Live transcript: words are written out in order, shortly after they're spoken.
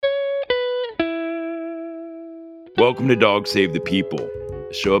Welcome to Dogs Save the People,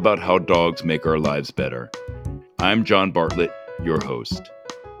 a show about how dogs make our lives better. I'm John Bartlett, your host.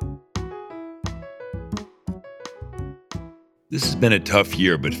 This has been a tough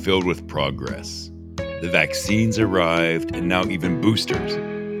year, but filled with progress. The vaccines arrived, and now even boosters.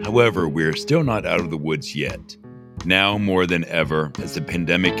 However, we're still not out of the woods yet. Now more than ever, as the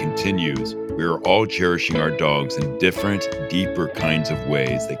pandemic continues, we are all cherishing our dogs in different, deeper kinds of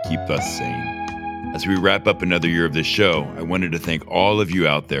ways that keep us sane. As we wrap up another year of this show, I wanted to thank all of you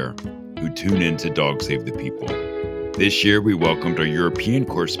out there who tune in to Dogs Save the People. This year, we welcomed our European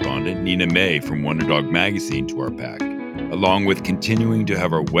correspondent, Nina May from Wonder Dog Magazine, to our pack, along with continuing to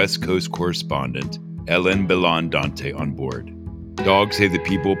have our West Coast correspondent, Ellen Belan-Dante, on board. Dogs Save the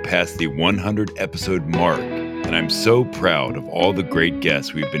People passed the 100 episode mark, and I'm so proud of all the great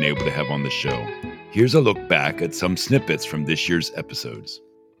guests we've been able to have on the show. Here's a look back at some snippets from this year's episodes.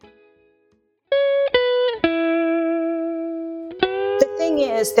 The thing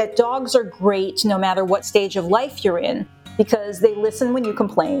is that dogs are great no matter what stage of life you're in, because they listen when you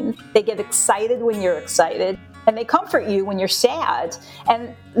complain, they get excited when you're excited, and they comfort you when you're sad,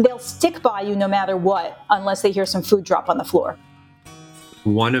 and they'll stick by you no matter what, unless they hear some food drop on the floor.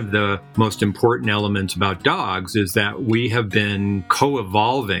 One of the most important elements about dogs is that we have been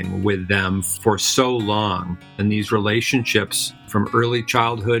co-evolving with them for so long. And these relationships from early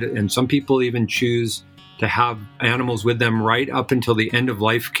childhood, and some people even choose to have animals with them right up until the end of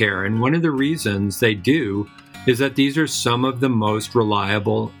life care. And one of the reasons they do is that these are some of the most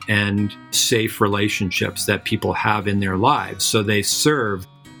reliable and safe relationships that people have in their lives. So they serve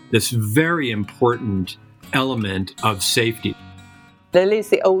this very important element of safety. Lily's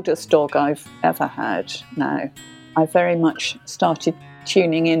the oldest dog I've ever had now. I very much started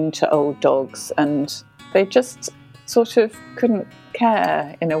tuning into old dogs, and they just sort of couldn't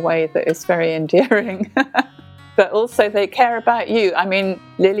care in a way that is very endearing. But also they care about you. I mean,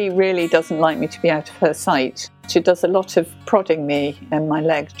 Lily really doesn't like me to be out of her sight. She does a lot of prodding me in my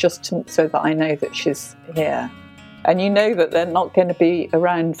legs just so that I know that she's here. And you know that they're not going to be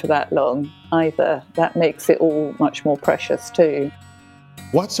around for that long either. That makes it all much more precious too.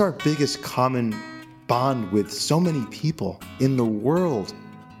 What's our biggest common bond with so many people in the world?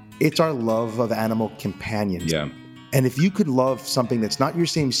 It's our love of animal companions. Yeah. And if you could love something that's not your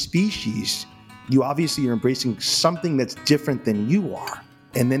same species, you obviously are embracing something that's different than you are.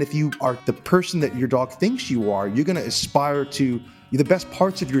 And then if you are the person that your dog thinks you are, you're going to aspire to the best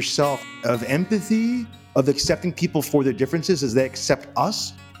parts of yourself, of empathy, of accepting people for their differences as they accept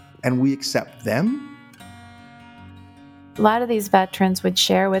us and we accept them. A lot of these veterans would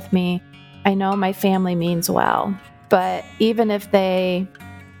share with me, I know my family means well, but even if they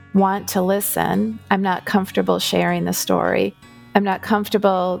want to listen, I'm not comfortable sharing the story. I'm not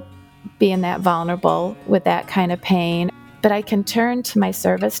comfortable being that vulnerable with that kind of pain. But I can turn to my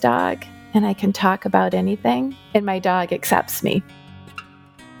service dog and I can talk about anything, and my dog accepts me.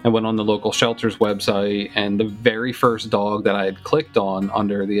 I went on the local shelter's website, and the very first dog that I had clicked on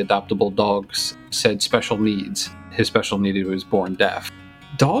under the adoptable dogs said special needs. His special need was born deaf.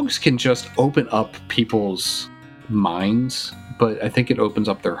 Dogs can just open up people's minds, but I think it opens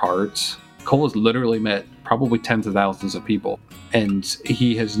up their hearts. Cole has literally met probably tens of thousands of people, and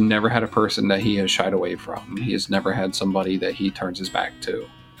he has never had a person that he has shied away from. He has never had somebody that he turns his back to.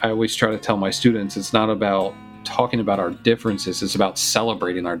 I always try to tell my students it's not about talking about our differences, it's about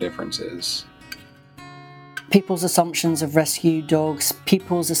celebrating our differences. People's assumptions of rescue dogs,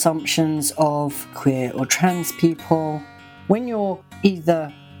 people's assumptions of queer or trans people. When you're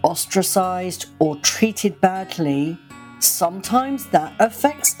either ostracized or treated badly, sometimes that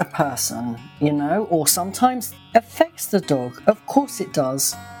affects a person, or sometimes affects the dog. Of course it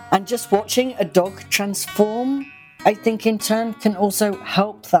does. And just watching a dog transform, I think in turn can also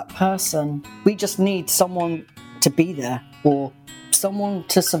help that person. We just need someone to be there or someone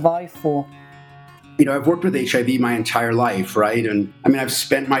to survive for. I've worked with HIV my entire life, right? And I've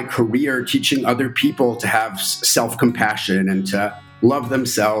spent my career teaching other people to have self-compassion and to love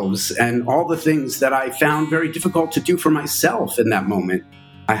themselves and all the things that I found very difficult to do for myself in that moment.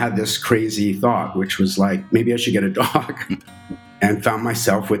 I had this crazy thought, which was like, maybe I should get a dog, and found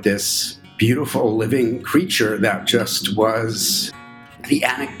myself with this beautiful living creature that just was the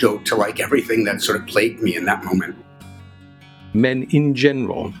antidote to like everything that sort of plagued me in that moment. Men in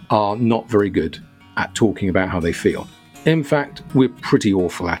general are not very good at talking about how they feel. In fact, we're pretty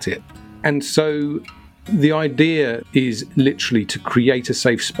awful at it. And so the idea is literally to create a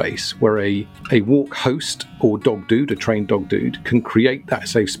safe space where a walk host or dog dude, a trained dog dude, can create that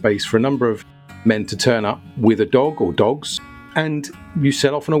safe space for a number of men to turn up with a dog or dogs, and you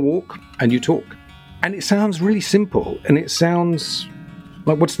set off on a walk and you talk. And it sounds really simple, and it sounds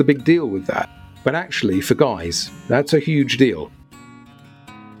like, what's the big deal with that? But actually, for guys, that's a huge deal.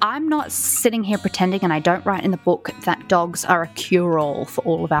 I'm not sitting here pretending, and I don't write in the book, that dogs are a cure-all for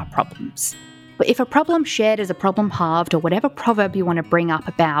all of our problems. But if a problem shared is a problem halved, or whatever proverb you want to bring up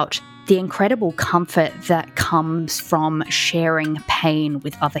about the incredible comfort that comes from sharing pain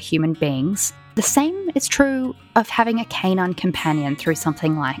with other human beings, the same is true of having a canine companion through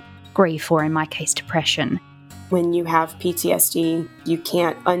something like grief, or in my case, depression. When you have PTSD, you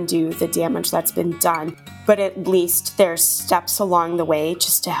can't undo the damage that's been done, but at least there's steps along the way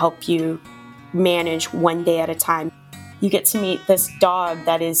just to help you manage one day at a time. You get to meet this dog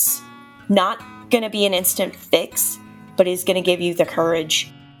that is not going to be an instant fix, but is going to give you the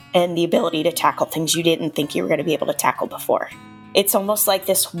courage and the ability to tackle things you didn't think you were going to be able to tackle before. It's almost like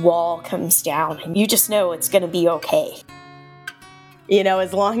this wall comes down and you just know it's going to be okay. You know,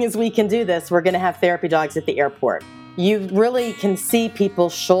 as long as we can do this, we're going to have therapy dogs at the airport. You really can see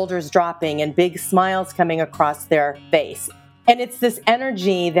people's shoulders dropping and big smiles coming across their face. And it's this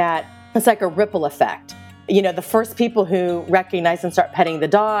energy that it's like a ripple effect. You know, the first people who recognize and start petting the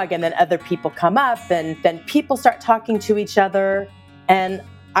dog, and then other people come up, and then people start talking to each other. And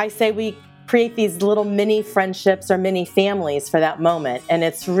I say we create these little mini friendships or mini families for that moment. And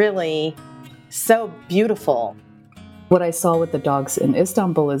it's really so beautiful. What I saw with the dogs in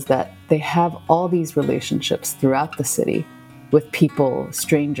Istanbul is that they have all these relationships throughout the city with people,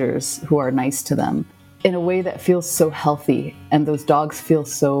 strangers who are nice to them in a way that feels so healthy, and those dogs feel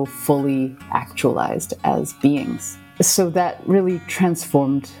so fully actualized as beings. So that really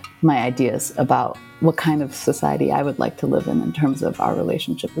transformed my ideas about what kind of society I would like to live in terms of our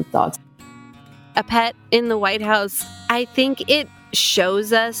relationship with dogs. A pet in the White House, I think it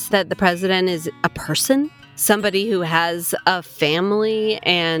shows us that the president is a person. Somebody who has a family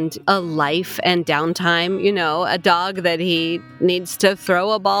and a life and downtime, you know, a dog that he needs to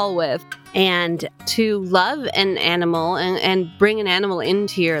throw a ball with. And to love an animal and bring an animal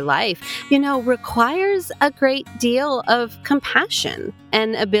into your life, you know, requires a great deal of compassion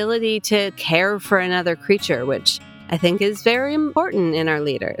and ability to care for another creature, which I think is very important in our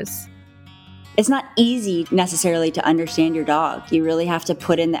leaders. It's not easy necessarily to understand your dog. You really have to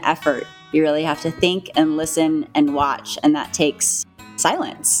put in the effort. You really have to think and listen and watch, and that takes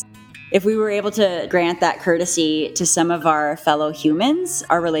silence. If we were able to grant that courtesy to some of our fellow humans,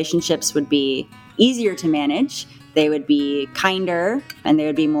 our relationships would be easier to manage, they would be kinder, and they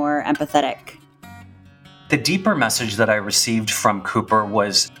would be more empathetic. The deeper message that I received from Cooper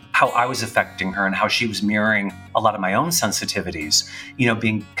was how I was affecting her and how she was mirroring a lot of my own sensitivities, you know,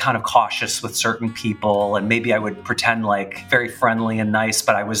 being kind of cautious with certain people, and maybe I would pretend like very friendly and nice,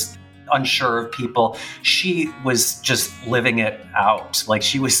 but I was unsure of people. She was just living it out, like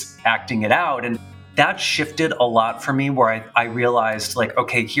she was acting it out. And that shifted a lot for me, where I realized, like,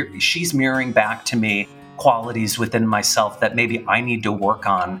 okay, here she's mirroring back to me qualities within myself that maybe I need to work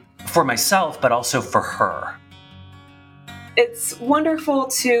on for myself, but also for her. It's wonderful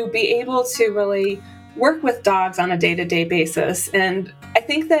to be able to really work with dogs on a day-to-day basis. And I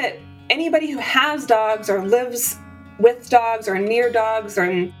think that anybody who has dogs or lives with dogs or near dogs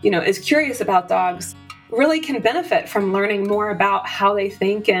or, you know, is curious about dogs really can benefit from learning more about how they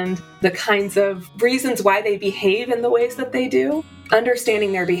think and the kinds of reasons why they behave in the ways that they do.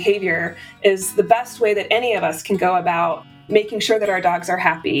 Understanding their behavior is the best way that any of us can go about making sure that our dogs are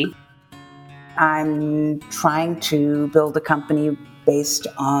happy. I'm trying to build a company based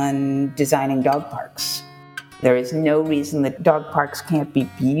on designing dog parks. There is no reason that dog parks can't be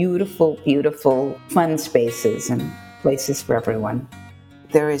beautiful, beautiful, fun spaces and places for everyone.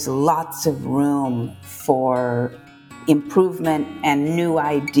 There is lots of room for improvement and new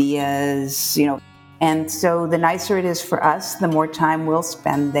ideas, you know. And so the nicer it is for us, the more time we'll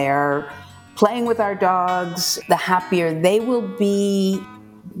spend there playing with our dogs, the happier they will be.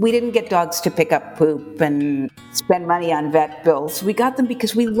 We didn't get dogs to pick up poop and spend money on vet bills. We got them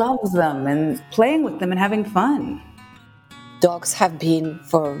because we love them and playing with them and having fun. Dogs have been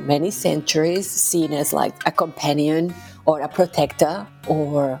for many centuries seen as like a companion or a protector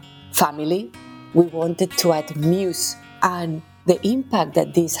or family. We wanted to add muse, and the impact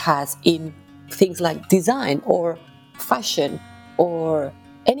that this has in things like design or fashion or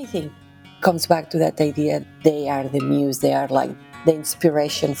anything comes back to that idea. They are the muse, they are like the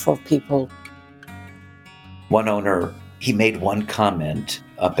inspiration for people. One owner, he made one comment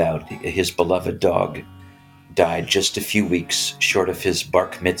about his beloved dog died just a few weeks short of his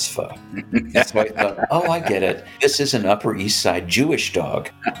bar mitzvah. And so I thought, oh, I get it. This is an Upper East Side Jewish dog.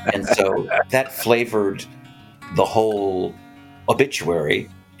 And so that flavored the whole obituary.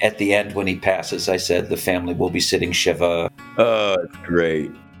 at the end, when he passes, I said the family will be sitting Shiva. Oh, it's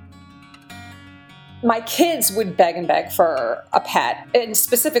great. My kids would beg and beg for a pet, and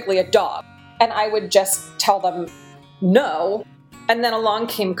specifically a dog. And I would just tell them no. And then along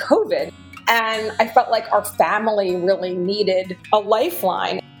came COVID. And I felt like our family really needed a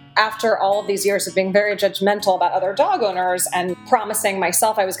lifeline. After all of these years of being very judgmental about other dog owners and promising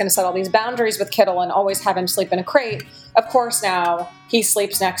myself I was going to set all these boundaries with Kittle and always have him sleep in a crate, of course now he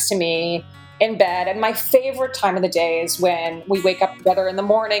sleeps next to me in bed. And my favorite time of the day is when we wake up together in the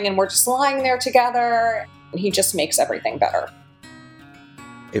morning and we're just lying there together. And he just makes everything better.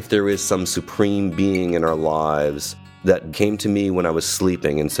 If there is some supreme being in our lives that came to me when I was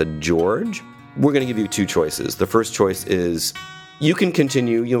sleeping and said, George, we're going to give you two choices. The first choice is you can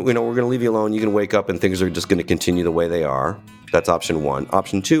continue, we're going to leave you alone. You can wake up and things are just going to continue the way they are. That's option one.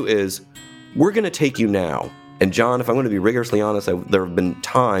 Option two is we're going to take you now. And John, if I'm going to be rigorously honest, there have been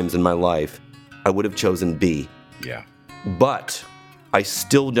times in my life I would have chosen B. Yeah. But I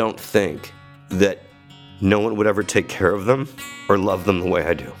still don't think that no one would ever take care of them or love them the way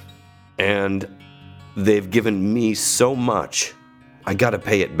I do. And they've given me so much, I got to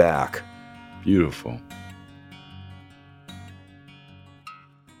pay it back. Beautiful.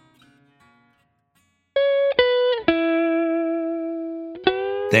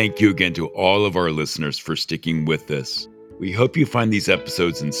 Thank you again to all of our listeners for sticking with us. We hope you find these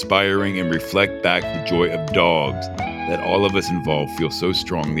episodes inspiring and reflect back the joy of dogs that all of us involved feel so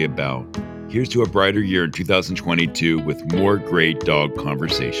strongly about. Here's to a brighter year in 2022 with more great dog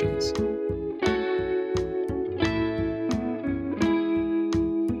conversations.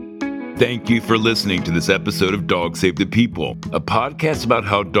 Thank you for listening to this episode of Dog Save the People, a podcast about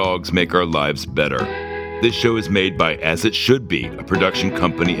how dogs make our lives better. This show is made by As It Should Be, a production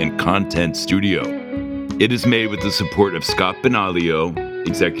company and content studio. It is made with the support of Scott Benaglio,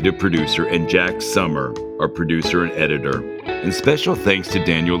 executive producer, and Jack Summer, our producer and editor. And special thanks to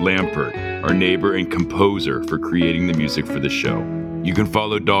Daniel Lampert, our neighbor and composer, for creating the music for the show. You can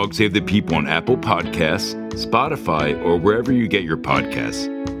follow Dog Save the People on Apple Podcasts, Spotify, or wherever you get your podcasts.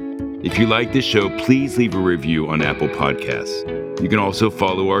 If you like this show, please leave a review on Apple Podcasts. You can also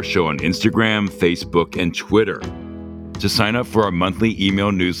follow our show on Instagram, Facebook, and Twitter. To sign up for our monthly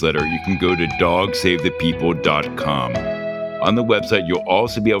email newsletter, you can go to dogsavethepeople.com. On the website, you'll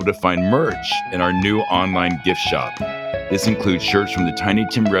also be able to find merch in our new online gift shop. This includes shirts from the Tiny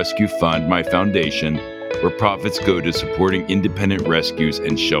Tim Rescue Fund, my foundation, where profits go to supporting independent rescues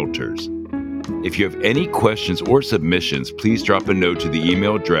and shelters. If you have any questions or submissions, please drop a note to the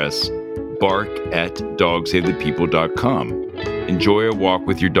email address bark@dogsavethepeople.com. Enjoy a walk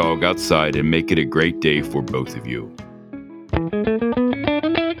with your dog outside and make it a great day for both of you.